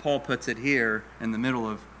 as Paul puts it here in the middle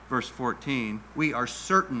of verse 14, we are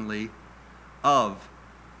certainly of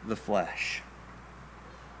the flesh.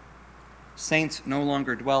 Saints no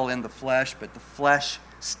longer dwell in the flesh, but the flesh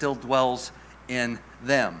still dwells in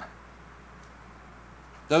them.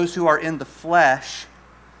 Those who are in the flesh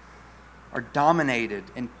are dominated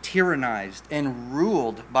and tyrannized and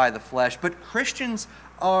ruled by the flesh. But Christians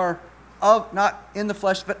are not in the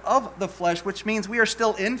flesh, but of the flesh, which means we are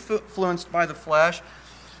still influenced by the flesh,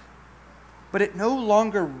 but it no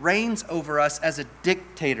longer reigns over us as a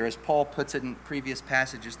dictator, as Paul puts it in previous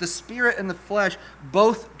passages. The Spirit and the flesh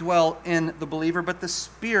both dwell in the believer, but the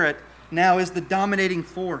Spirit now is the dominating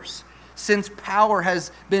force. Sin's power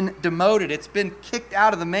has been demoted. It's been kicked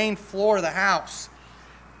out of the main floor of the house,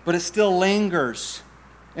 but it still lingers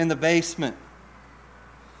in the basement.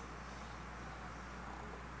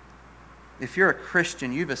 If you're a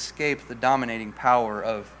Christian, you've escaped the dominating power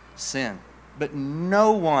of sin. But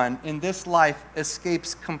no one in this life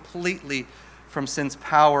escapes completely from sin's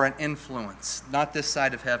power and influence. Not this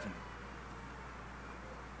side of heaven.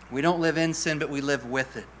 We don't live in sin, but we live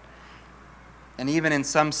with it. And even in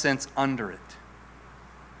some sense, under it.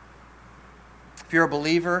 If you're a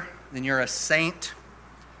believer, then you're a saint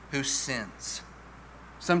who sins.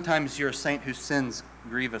 Sometimes you're a saint who sins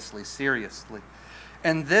grievously, seriously.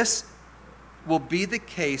 And this will be the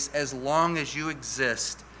case as long as you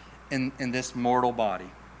exist in this mortal body.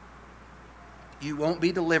 You won't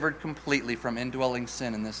be delivered completely from indwelling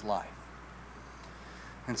sin in this life.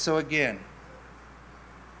 And so again,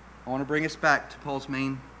 I want to bring us back to Paul's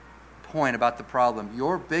main point about the problem.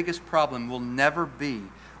 Your biggest problem will never be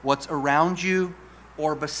what's around you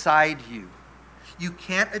or beside you. You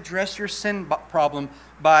can't address your sin problem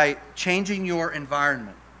by changing your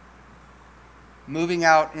environment, moving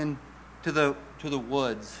out into the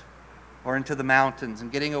woods or into the mountains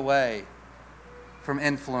and getting away from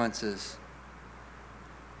influences.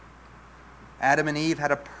 Adam and Eve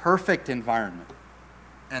had a perfect environment,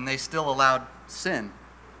 and they still allowed sin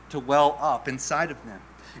to well up inside of them.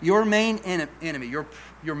 Your main enemy,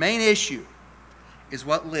 your main issue is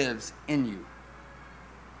what lives in you.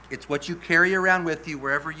 It's what you carry around with you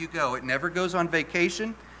wherever you go. It never goes on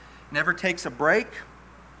vacation, never takes a break,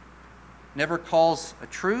 never calls a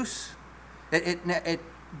truce. It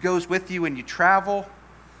goes with you when you travel,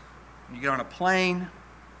 when you get on a plane,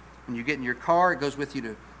 when you get in your car. It goes with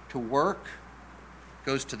you to work. It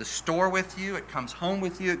goes to the store with you. It comes home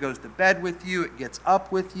with you. It goes to bed with you. It gets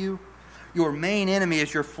up with you. Your main enemy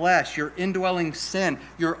is your flesh, your indwelling sin,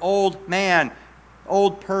 your old man,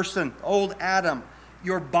 old person, old Adam,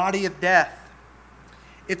 your body of death.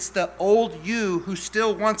 It's the old you who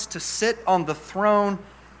still wants to sit on the throne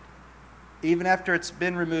even after it's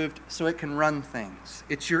been removed so it can run things.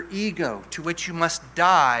 It's your ego to which you must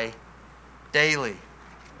die daily.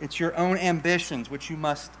 It's your own ambitions, which you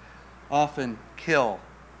must often kill.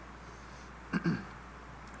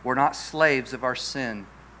 We're not slaves of our sin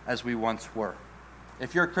as we once were.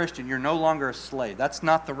 If you're a Christian, you're no longer a slave. That's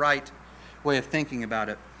not the right way of thinking about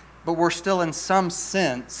it. But we're still, in some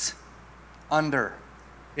sense, under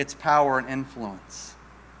its power and influence,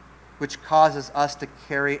 which causes us to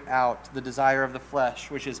carry out the desire of the flesh,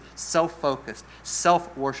 which is self-focused,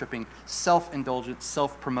 self-worshiping, self-indulgent,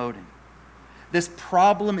 self-promoting. This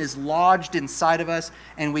problem is lodged inside of us,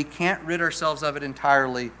 and we can't rid ourselves of it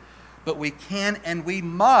entirely, but we can and we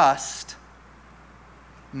must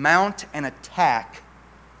mount an attack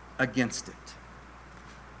against it.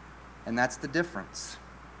 And that's the difference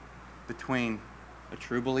between a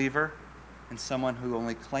true believer and someone who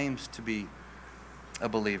only claims to be a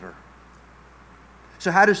believer. So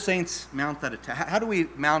how do saints mount that attack? How do we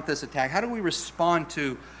mount this attack? How do we respond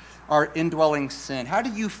to our indwelling sin? How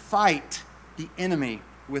do you fight the enemy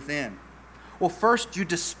within? Well, first, you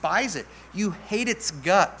despise it. You hate its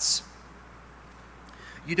guts.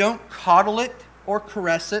 You don't coddle it or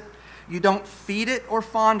caress it. You don't feed it or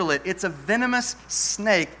fondle it. It's a venomous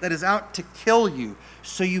snake that is out to kill you,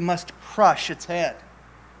 so you must crush its head.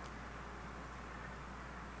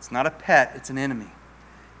 It's not a pet, it's an enemy.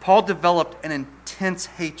 Paul developed an intense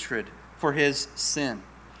hatred for his sin,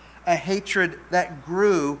 a hatred that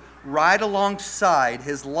grew right alongside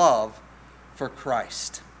his love for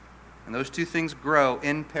Christ. And those two things grow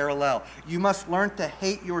in parallel. You must learn to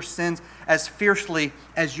hate your sins as fiercely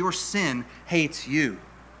as your sin hates you.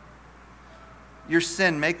 Your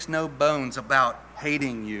sin makes no bones about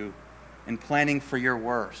hating you and planning for your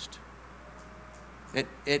worst.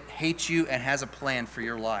 It hates you and has a plan for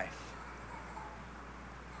your life.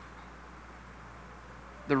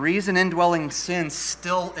 The reason indwelling sin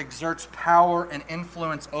still exerts power and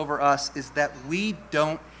influence over us is that we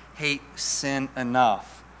don't hate sin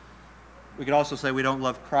enough. We could also say we don't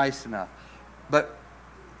love Christ enough. But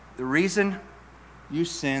the reason you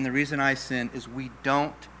sin, the reason I sin, is we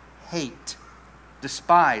don't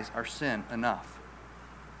despise our sin enough.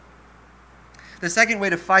 The second way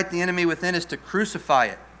to fight the enemy within is to crucify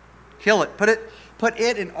it, kill it, put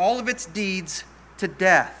it and all of its deeds to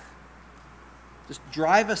death. Just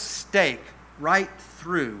drive a stake right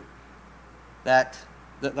through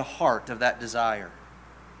the heart of that desire.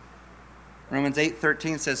 Romans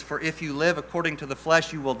 8:13 says, "For if you live according to the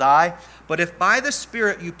flesh, you will die. But if by the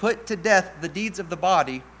Spirit you put to death the deeds of the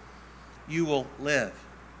body, you will live."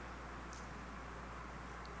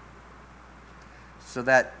 So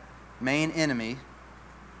that main enemy,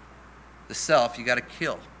 the self, you got to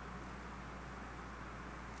kill.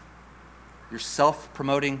 Your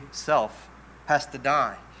self-promoting self has to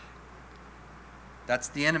die. That's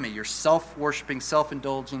the enemy. Your self-worshiping,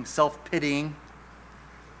 self-indulging, self-pitying,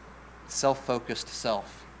 self-focused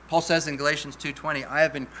self. Paul says in Galatians 2:20, "I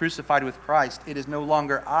have been crucified with Christ. It is no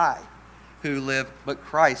longer I who live, but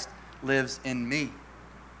Christ lives in me."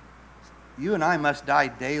 You and I must die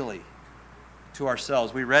daily to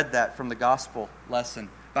ourselves. We read that from the gospel lesson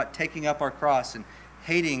about taking up our cross and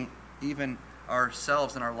hating even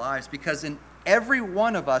ourselves and our lives, because in every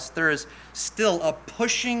one of us there is still a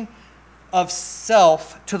pushing of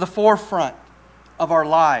self to the forefront of our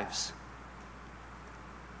lives.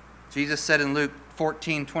 Jesus said in Luke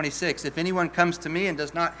 14:26, "If anyone comes to me and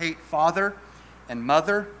does not hate father and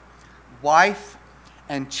mother, wife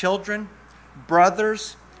and children,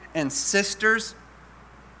 brothers and sisters,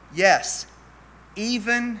 yes,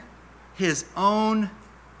 even his own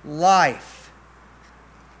life,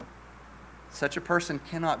 such a person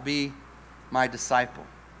cannot be my disciple."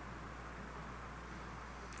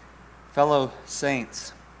 Fellow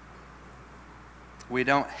saints, we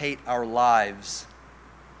don't hate our lives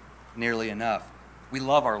nearly enough. We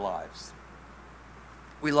love our lives.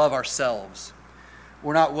 We love ourselves.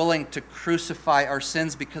 We're not willing to crucify our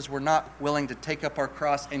sins because we're not willing to take up our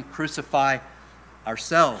cross and crucify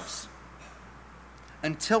ourselves.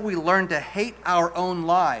 Until we learn to hate our own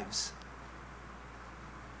lives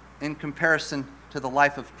in comparison to the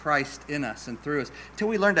life of Christ in us and through us, until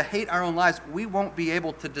we learn to hate our own lives, we won't be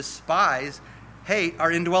able to hate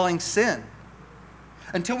our indwelling sin.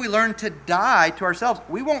 Until we learn to die to ourselves,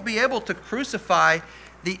 we won't be able to crucify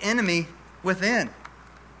the enemy within.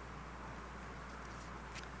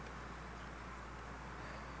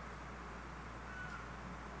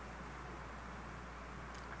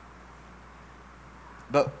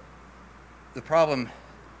 But the problem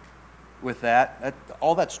with that,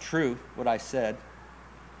 all that's true, what I said,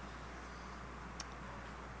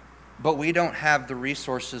 but we don't have the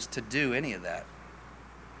resources to do any of that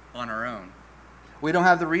on our own. We don't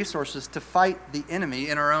have the resources to fight the enemy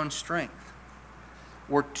in our own strength.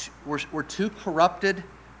 we're too corrupted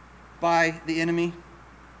by the enemy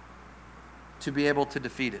to be able to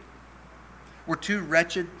defeat it. We're too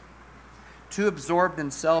wretched, too absorbed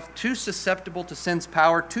in self, too susceptible to sin's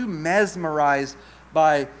power, too mesmerized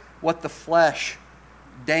by what the flesh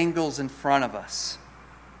dangles in front of us.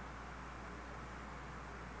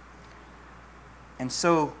 And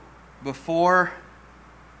so, before,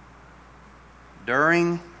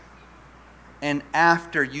 during, and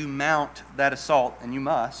after you mount that assault, and you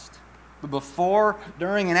must, but before,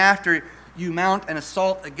 during, and after you mount an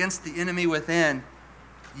assault against the enemy within,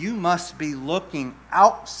 you must be looking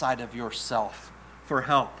outside of yourself for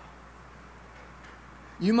help.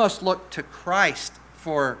 You must look to Christ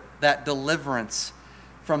for that deliverance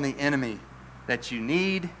from the enemy that you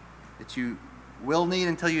need, that you will need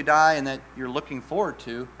until you die, and that you're looking forward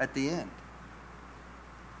to at the end.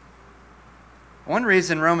 One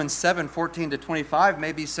reason Romans 7:14-25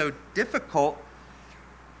 may be so difficult,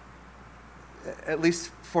 at least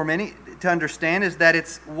for many to understand, is that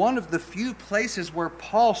it's one of the few places where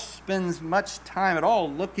Paul spends much time at all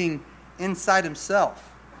looking inside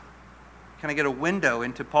himself. Kind of get a window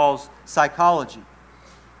into Paul's psychology.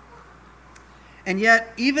 And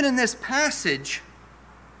yet, even in this passage,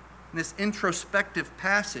 this introspective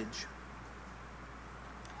passage,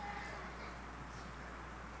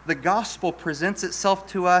 the gospel presents itself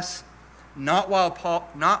to us not while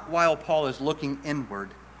Paul is looking inward,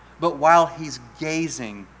 but while he's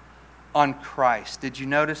gazing on Christ. Did you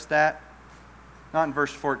notice that? Not in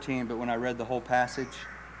verse 14, but when I read the whole passage.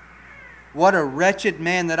 What a wretched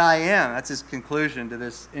man that I am. That's his conclusion to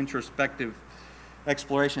this introspective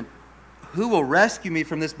exploration. Who will rescue me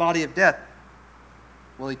from this body of death?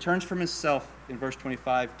 Well, he turns from himself in verse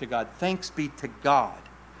 25 to God. Thanks be to God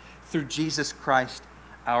through Jesus Christ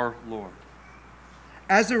our Lord.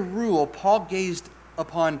 As a rule, Paul gazed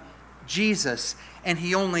upon Jesus and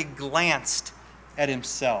he only glanced at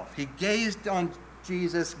himself. He gazed on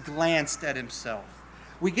Jesus, glanced at himself.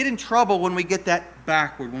 We get in trouble when we get that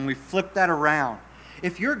backward, when we flip that around.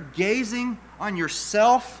 If you're gazing on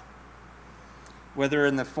yourself, whether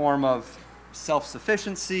in the form of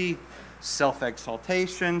self-sufficiency,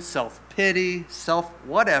 self-exaltation, self-pity,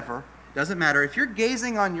 self-whatever, doesn't matter. If you're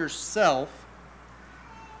gazing on yourself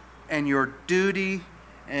and your duty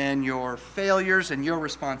and your failures and your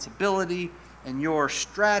responsibility and your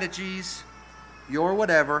strategies, your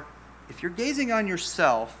whatever, if you're gazing on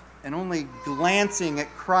yourself and only glancing at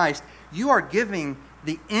Christ, you are giving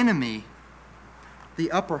the enemy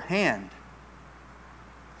the upper hand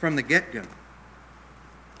from the get-go.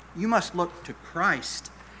 You must look to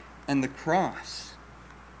Christ and the cross.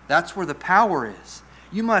 That's where the power is.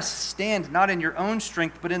 You must stand not in your own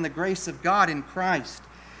strength, but in the grace of God in Christ.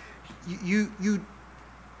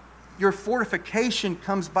 Your fortification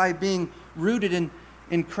comes by being rooted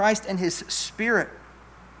in Christ and His Spirit.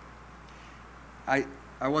 I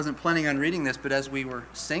wasn't planning on reading this, but as we were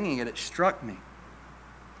singing it, it struck me.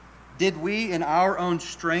 Did we in our own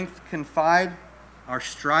strength confide, our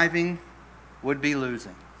striving would be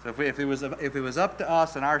losing. So if it was up to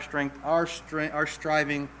us and our strength, our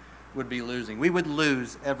striving would be losing. We would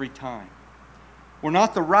lose every time. We're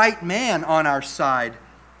not the right man on our side,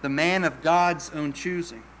 the man of God's own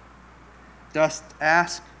choosing. Dost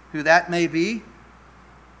ask who that may be?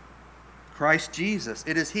 Christ Jesus.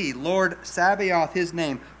 It is He, Lord Sabaoth, His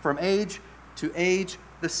name, from age to age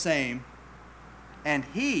the same, and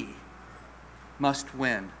He must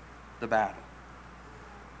win the battle.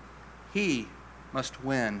 He must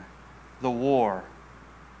win the war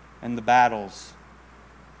and the battles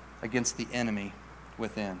against the enemy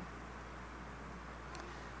within.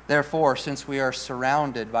 Therefore, since we are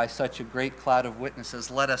surrounded by such a great cloud of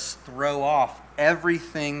witnesses, let us throw off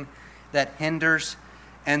everything that hinders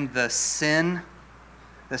and the sin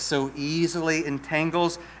that so easily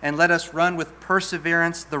entangles, and let us run with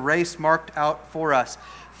perseverance the race marked out for us,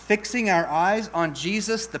 fixing our eyes on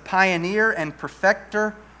Jesus, the pioneer and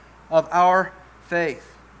perfecter of our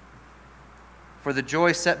faith. For the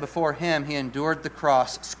joy set before Him, He endured the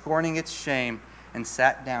cross, scorning its shame, and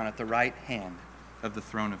sat down at the right hand of the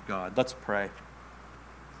throne of God. Let's pray.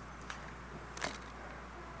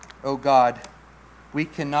 Oh God, we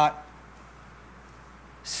cannot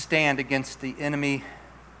stand against the enemy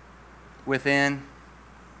within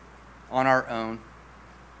on our own,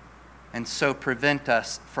 and so prevent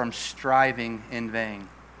us from striving in vain,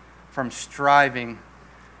 from striving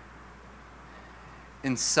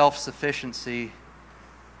in self-sufficiency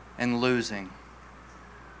and losing.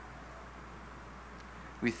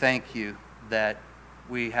 We thank You that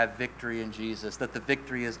we have victory in Jesus, that the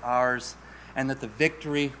victory is ours, and that the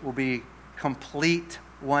victory will be complete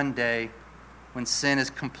one day when sin is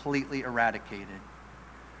completely eradicated.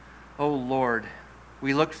 Oh Lord,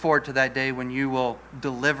 we look forward to that day when you will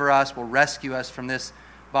deliver us, will rescue us from this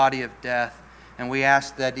body of death. And we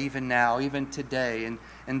ask that even now, even today,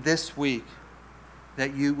 and this week,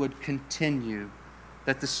 that you would continue,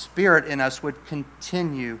 that the Spirit in us would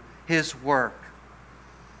continue His work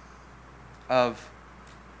of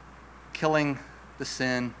killing the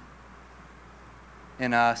sin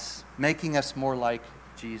in us, making us more like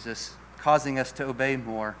Jesus, causing us to obey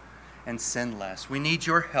more and sin less. We need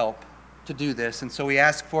your help to do this, and so we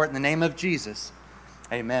ask for it in the name of Jesus.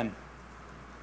 Amen.